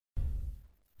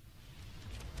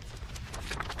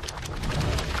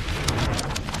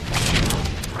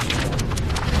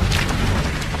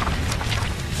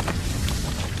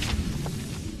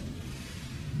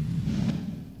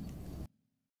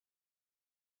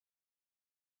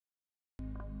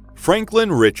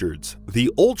Franklin Richards,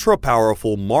 the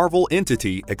ultra-powerful Marvel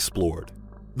entity explored.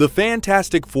 The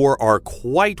Fantastic Four are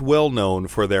quite well known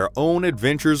for their own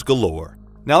adventures galore.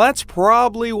 Now that's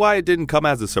probably why it didn't come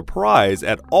as a surprise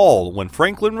at all when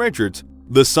Franklin Richards,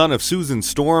 the son of Susan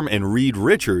Storm and Reed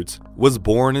Richards, was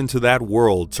born into that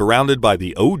world surrounded by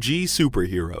the OG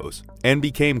superheroes and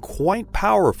became quite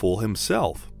powerful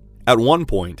himself. At one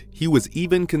point, he was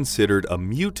even considered a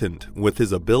mutant with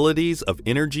his abilities of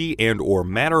energy and/or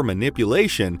matter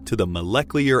manipulation to the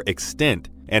molecular extent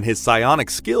and his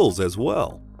psionic skills as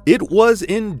well. It was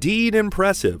indeed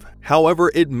impressive,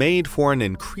 however it made for an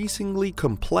increasingly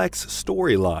complex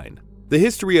storyline, the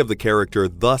history of the character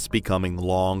thus becoming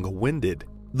long-winded.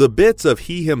 The bits of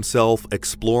he himself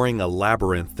exploring a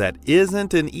labyrinth that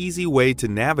isn't an easy way to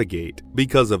navigate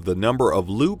because of the number of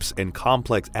loops and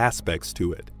complex aspects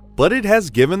to it. But it has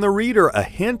given the reader a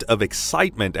hint of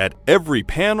excitement at every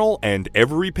panel and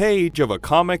every page of a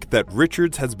comic that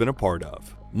Richards has been a part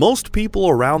of. Most people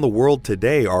around the world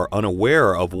today are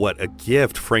unaware of what a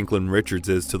gift Franklin Richards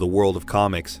is to the world of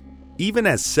comics, even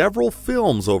as several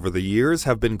films over the years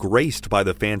have been graced by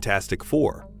the Fantastic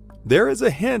Four. There is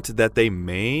a hint that they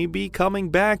may be coming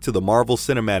back to the Marvel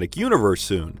Cinematic Universe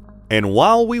soon. And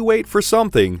while we wait for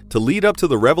something to lead up to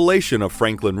the revelation of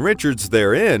Franklin Richards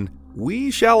therein,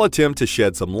 we shall attempt to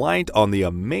shed some light on the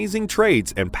amazing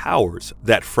traits and powers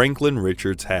that Franklin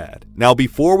Richards had. Now,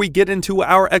 before we get into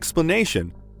our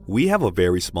explanation, we have a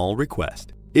very small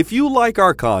request. If you like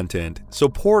our content,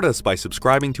 support us by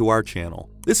subscribing to our channel.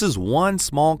 This is one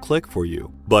small click for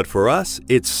you, but for us,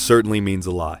 it certainly means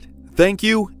a lot. Thank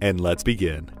you, and let's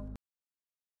begin.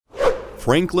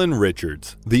 Franklin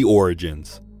Richards, The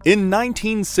Origins. In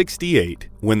 1968,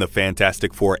 when the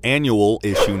Fantastic Four Annual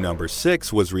Issue number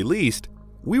 6 was released,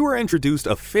 we were introduced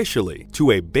officially to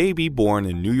a baby born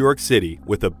in New York City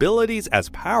with abilities as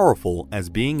powerful as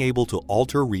being able to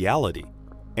alter reality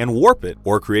and warp it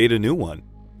or create a new one,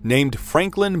 named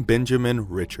Franklin Benjamin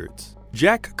Richards.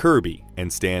 Jack Kirby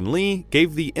and Stan Lee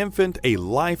gave the infant a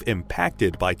life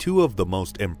impacted by two of the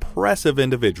most impressive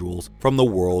individuals from the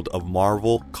world of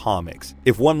Marvel Comics,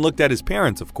 if one looked at his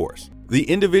parents, of course. The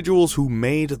individuals who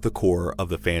made the core of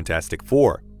the Fantastic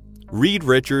Four, Reed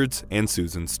Richards and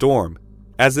Susan Storm.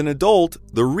 As an adult,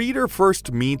 the reader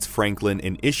first meets Franklin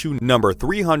in issue number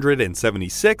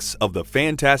 376 of the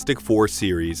Fantastic Four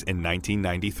series in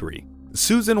 1993.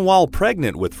 Susan, while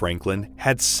pregnant with Franklin,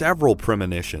 had several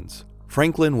premonitions.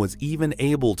 Franklin was even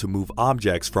able to move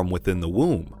objects from within the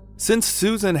womb. Since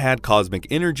Susan had cosmic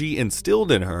energy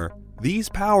instilled in her, these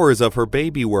powers of her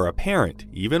baby were apparent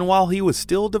even while he was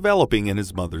still developing in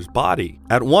his mother's body.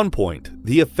 At one point,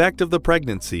 the effect of the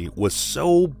pregnancy was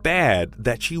so bad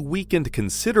that she weakened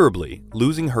considerably,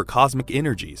 losing her cosmic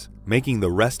energies, making the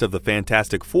rest of the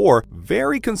Fantastic Four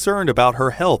very concerned about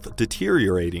her health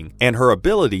deteriorating and her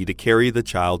ability to carry the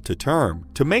child to term.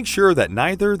 To make sure that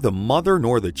neither the mother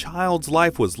nor the child's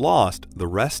life was lost, the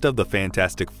rest of the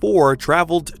Fantastic Four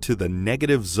traveled to the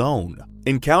negative zone.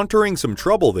 Encountering some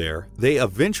trouble there, they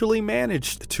eventually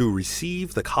managed to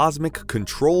receive the cosmic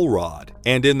control rod,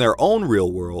 and in their own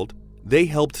real world, they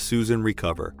helped Susan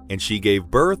recover, and she gave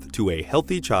birth to a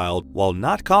healthy child while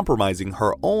not compromising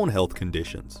her own health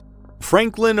conditions.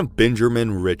 Franklin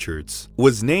Benjamin Richards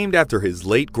was named after his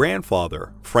late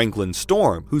grandfather, Franklin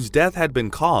Storm, whose death had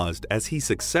been caused as he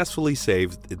successfully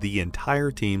saved the entire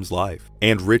team's life,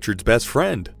 and Richards' best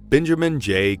friend, Benjamin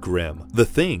J. Grimm, the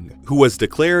Thing, who was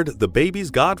declared the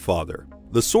baby's godfather.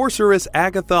 The sorceress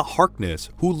Agatha Harkness,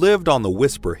 who lived on the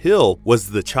Whisper Hill,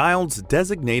 was the child's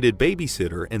designated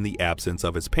babysitter in the absence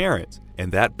of his parents,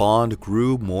 and that bond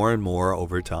grew more and more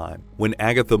over time. When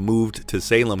Agatha moved to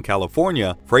Salem,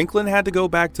 California, Franklin had to go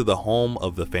back to the home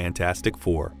of the Fantastic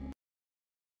Four.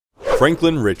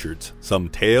 Franklin Richards, Some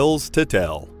Tales to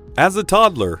Tell. As a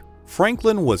toddler,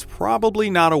 Franklin was probably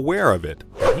not aware of it,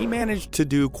 but he managed to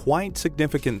do quite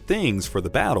significant things for the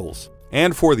battles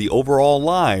and for the overall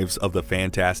lives of the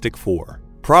Fantastic Four.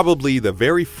 Probably the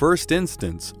very first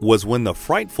instance was when the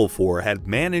Frightful Four had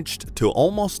managed to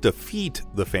almost defeat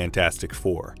the Fantastic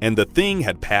Four, and the Thing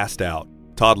had passed out.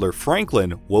 Toddler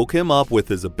Franklin woke him up with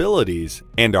his abilities,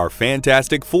 and our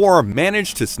Fantastic Four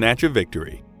managed to snatch a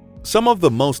victory. Some of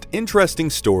the most interesting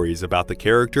stories about the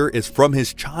character is from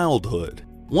his childhood.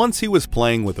 Once he was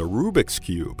playing with a Rubik's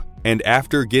Cube, and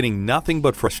after getting nothing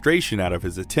but frustration out of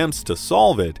his attempts to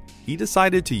solve it, he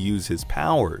decided to use his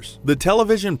powers. The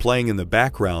television playing in the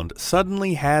background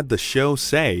suddenly had the show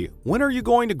say, "When are you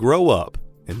going to grow up?"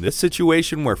 In this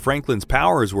situation where Franklin's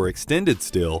powers were extended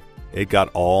still, it got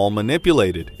all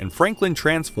manipulated and Franklin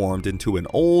transformed into an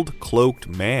old, cloaked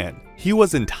man. He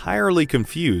was entirely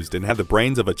confused and had the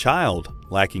brains of a child,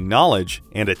 lacking knowledge,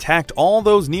 and attacked all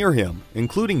those near him,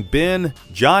 including Ben,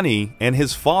 Johnny, and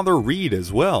his father Reed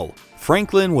as well.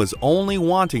 Franklin was only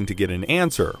wanting to get an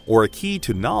answer or a key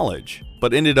to knowledge,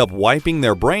 but ended up wiping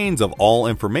their brains of all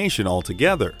information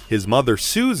altogether. His mother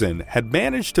Susan had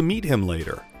managed to meet him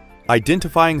later,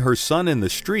 identifying her son in the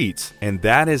streets, and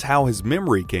that is how his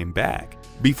memory came back.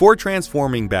 Before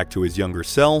transforming back to his younger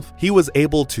self, he was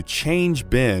able to change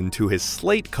Ben to his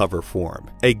slate cover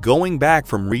form, a going back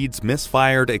from Reed's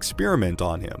misfired experiment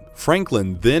on him.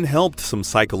 Franklin then helped some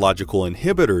psychological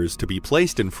inhibitors to be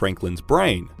placed in Franklin's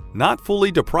brain, not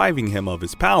fully depriving him of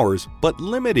his powers, but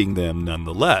limiting them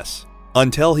nonetheless,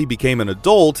 until he became an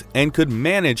adult and could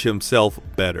manage himself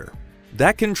better.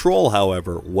 That control,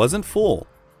 however, wasn't full.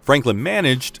 Franklin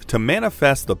managed to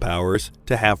manifest the powers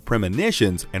to have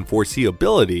premonitions and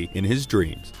foreseeability in his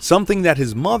dreams, something that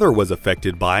his mother was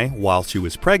affected by while she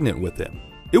was pregnant with him.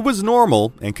 It was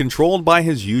normal and controlled by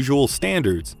his usual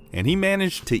standards, and he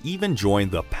managed to even join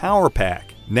the Power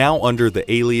Pack, now under the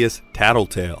alias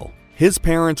Tattletale. His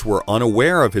parents were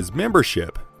unaware of his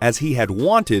membership, as he had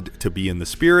wanted to be in the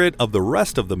spirit of the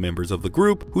rest of the members of the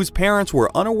group whose parents were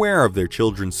unaware of their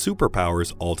children's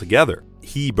superpowers altogether.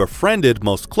 He befriended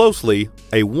most closely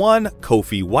a one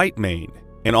Kofi Whitemane,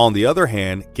 and on the other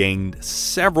hand gained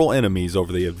several enemies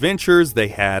over the adventures they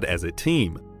had as a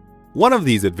team. One of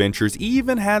these adventures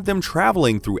even had them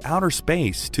traveling through outer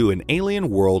space to an alien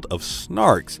world of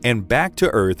snarks and back to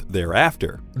Earth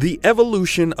thereafter. The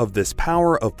evolution of this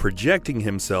power of projecting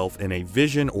himself in a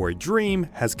vision or a dream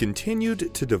has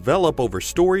continued to develop over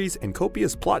stories and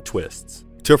copious plot twists.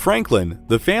 To Franklin,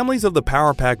 the families of the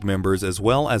Power Pack members as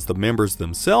well as the members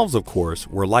themselves, of course,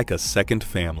 were like a second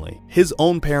family. His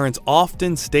own parents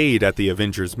often stayed at the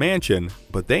Avengers Mansion,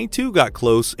 but they too got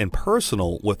close and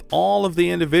personal with all of the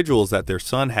individuals that their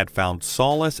son had found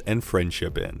solace and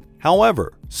friendship in.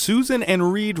 However, Susan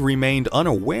and Reed remained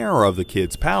unaware of the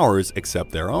kids' powers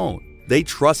except their own. They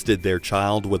trusted their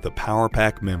child with the Power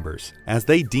Pack members, as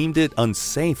they deemed it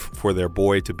unsafe for their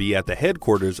boy to be at the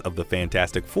headquarters of the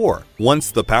Fantastic Four. Once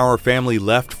the Power family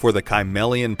left for the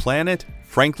Chimelian planet,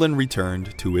 Franklin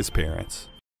returned to his parents.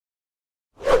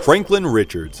 Franklin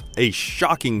Richards, a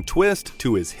shocking twist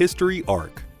to his history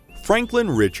arc. Franklin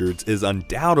Richards is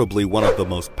undoubtedly one of the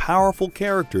most powerful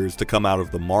characters to come out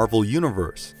of the Marvel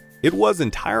Universe. It was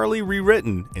entirely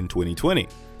rewritten in 2020.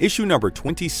 Issue number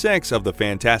 26 of the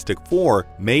Fantastic Four,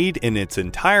 made in its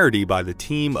entirety by the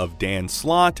team of Dan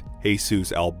Slott,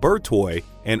 Jesus Albertoy,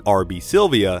 and R.B.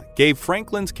 Sylvia, gave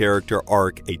Franklin's character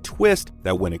arc a twist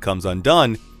that, when it comes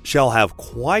undone, shall have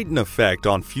quite an effect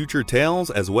on future tales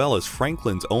as well as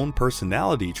Franklin's own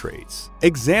personality traits.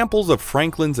 Examples of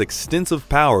Franklin's extensive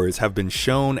powers have been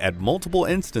shown at multiple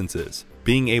instances,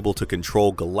 being able to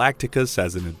control Galacticus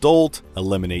as an adult,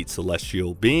 eliminate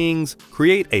celestial beings,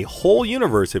 create a whole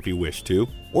universe if he wished to,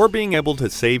 or being able to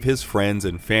save his friends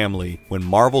and family when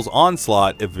Marvel's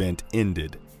Onslaught event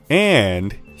ended.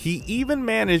 And he even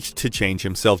managed to change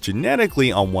himself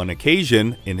genetically on one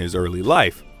occasion in his early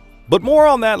life. But more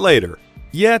on that later.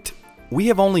 Yet, we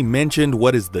have only mentioned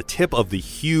what is the tip of the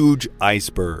huge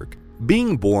iceberg.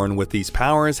 Being born with these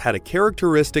powers had a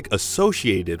characteristic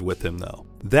associated with him though,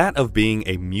 that of being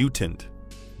a mutant.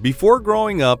 Before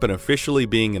growing up and officially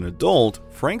being an adult,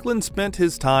 Franklin spent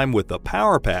his time with the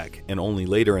Power Pack, and only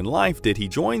later in life did he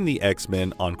join the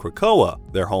X-Men on Krakoa,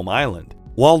 their home island.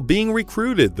 While being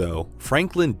recruited though,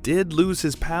 Franklin did lose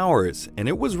his powers, and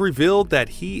it was revealed that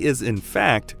he is in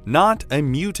fact not a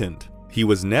mutant. He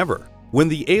was never. When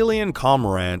the alien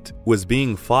Cormorant was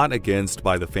being fought against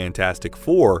by the Fantastic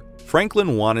Four,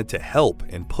 Franklin wanted to help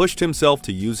and pushed himself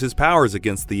to use his powers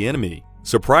against the enemy.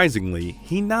 Surprisingly,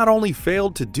 he not only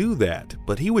failed to do that,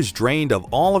 but he was drained of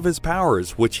all of his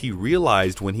powers, which he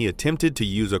realized when he attempted to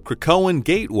use a Krakoan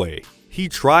gateway. He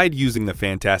tried using the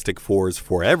Fantastic Four's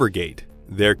Forever Gate,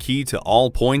 their key to all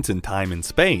points in time and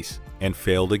space, and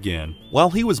failed again. While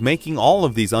he was making all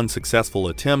of these unsuccessful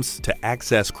attempts to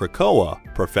access Krakoa,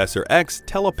 Professor X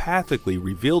telepathically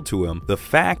revealed to him the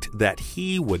fact that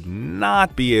he would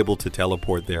not be able to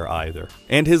teleport there either,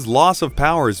 and his loss of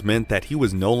powers meant that he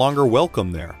was no longer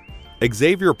welcome there.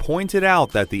 Xavier pointed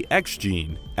out that the X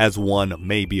gene, as one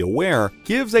may be aware,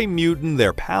 gives a mutant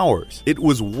their powers. It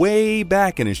was way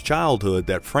back in his childhood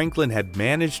that Franklin had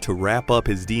managed to wrap up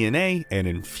his DNA and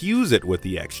infuse it with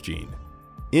the X gene.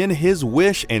 In his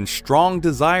wish and strong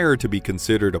desire to be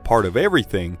considered a part of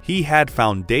everything, he had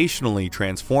foundationally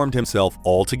transformed himself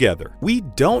altogether. We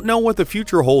don't know what the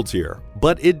future holds here,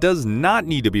 but it does not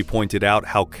need to be pointed out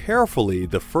how carefully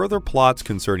the further plots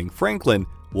concerning Franklin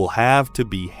will have to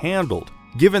be handled,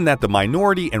 given that the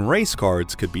minority and race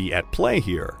cards could be at play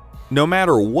here. No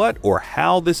matter what or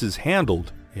how this is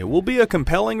handled, it will be a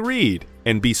compelling read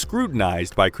and be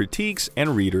scrutinized by critiques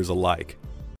and readers alike.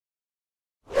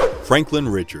 Franklin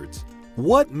Richards.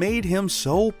 What made him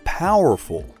so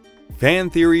powerful? Fan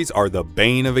theories are the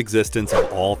bane of existence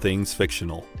of all things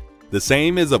fictional. The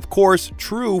same is, of course,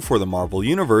 true for the Marvel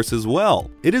Universe as well.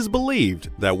 It is believed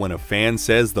that when a fan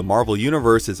says the Marvel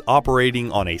Universe is operating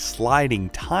on a sliding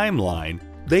timeline,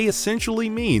 they essentially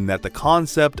mean that the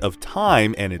concept of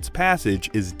time and its passage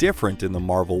is different in the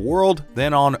Marvel world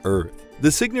than on Earth.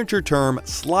 The signature term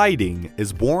sliding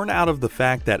is born out of the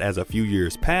fact that as a few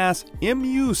years pass,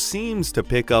 MU seems to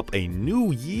pick up a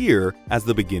new year as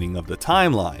the beginning of the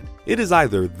timeline. It is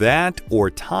either that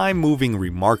or time moving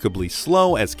remarkably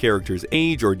slow as characters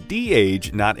age or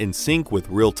de-age, not in sync with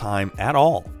real time at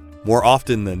all. More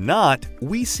often than not,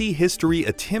 we see history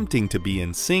attempting to be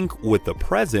in sync with the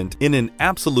present in an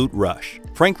absolute rush.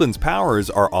 Franklin's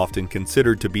powers are often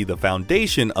considered to be the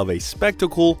foundation of a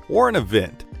spectacle or an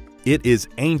event. It is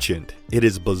ancient, it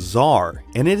is bizarre,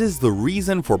 and it is the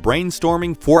reason for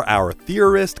brainstorming for our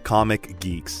theorist comic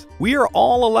geeks. We are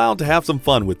all allowed to have some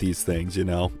fun with these things, you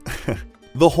know.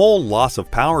 The whole loss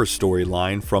of power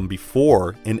storyline from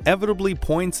before inevitably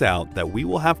points out that we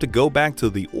will have to go back to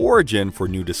the origin for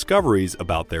new discoveries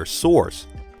about their source.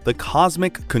 The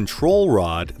cosmic control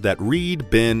rod that Reed,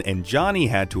 Ben, and Johnny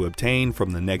had to obtain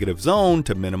from the negative zone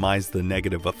to minimize the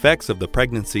negative effects of the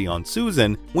pregnancy on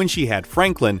Susan when she had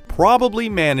Franklin probably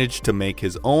managed to make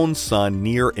his own son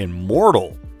near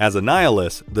immortal. As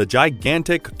Annihilus, the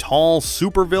gigantic, tall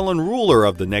supervillain ruler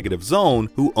of the negative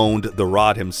zone who owned the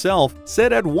rod himself,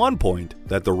 said at one point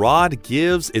that the rod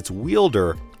gives its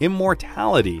wielder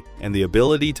immortality and the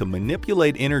ability to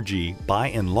manipulate energy by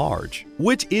and large,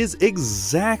 which is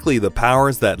exactly the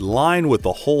powers that line with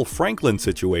the whole Franklin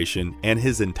situation and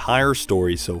his entire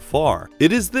story so far.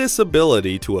 It is this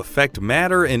ability to affect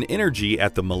matter and energy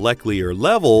at the molecular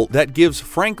level that gives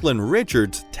Franklin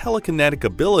Richards telekinetic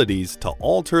abilities to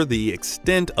alter the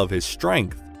extent of his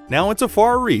strength. Now, it's a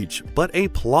far reach, but a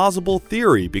plausible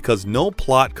theory because no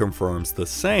plot confirms the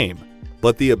same.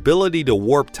 But the ability to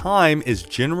warp time is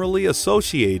generally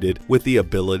associated with the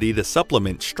ability to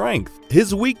supplement strength.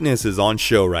 His weakness is on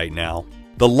show right now.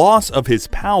 The loss of his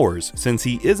powers, since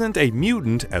he isn't a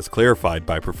mutant as clarified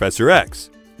by Professor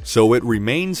X. So it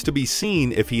remains to be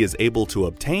seen if he is able to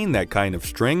obtain that kind of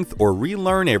strength or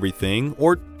relearn everything,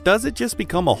 or does it just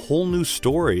become a whole new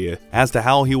story as to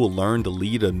how he will learn to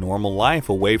lead a normal life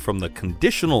away from the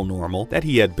conditional normal that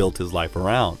he had built his life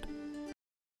around.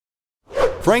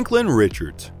 Franklin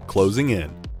Richards, closing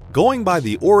in. Going by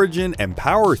the origin and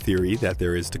power theory that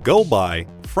there is to go by,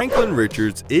 Franklin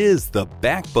Richards is the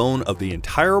backbone of the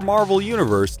entire Marvel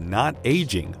Universe not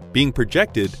aging, being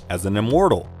projected as an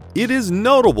immortal. It is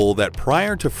notable that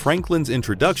prior to Franklin's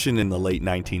introduction in the late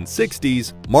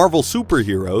 1960s, Marvel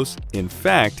superheroes, in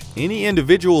fact, any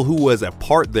individual who was a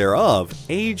part thereof,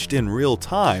 aged in real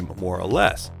time, more or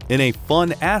less. In a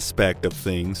fun aspect of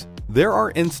things, there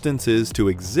are instances to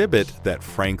exhibit that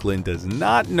Franklin does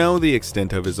not know the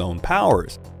extent of his own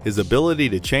powers. His ability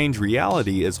to change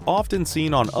reality is often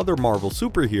seen on other Marvel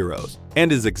superheroes,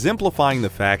 and is exemplifying the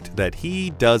fact that he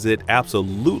does it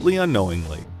absolutely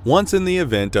unknowingly. Once in the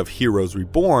event of Heroes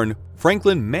Reborn,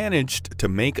 Franklin managed to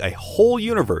make a whole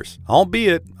universe,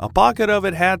 albeit a pocket of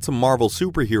it had some Marvel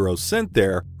superheroes sent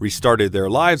there, restarted their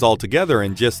lives altogether,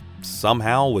 and just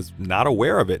somehow was not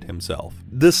aware of it himself.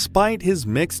 Despite his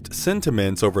mixed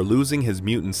sentiments over losing his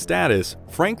mutant status,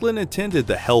 Franklin attended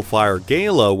the Hellfire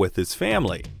Gala with his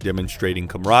family, demonstrating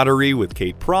camaraderie with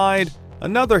Kate Pryde,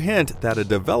 another hint that a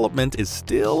development is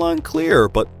still unclear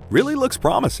but really looks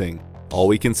promising. All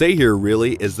we can say here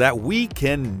really is that we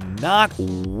cannot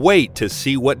wait to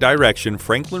see what direction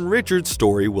Franklin Richards'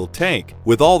 story will take,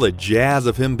 with all the jazz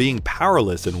of him being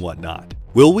powerless and whatnot.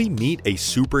 Will we meet a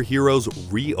superhero's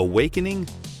reawakening?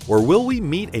 Or will we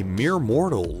meet a mere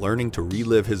mortal learning to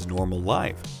relive his normal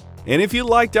life? And if you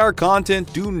liked our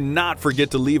content, do not forget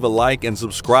to leave a like and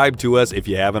subscribe to us if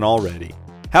you haven't already.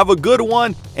 Have a good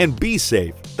one and be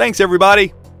safe. Thanks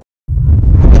everybody!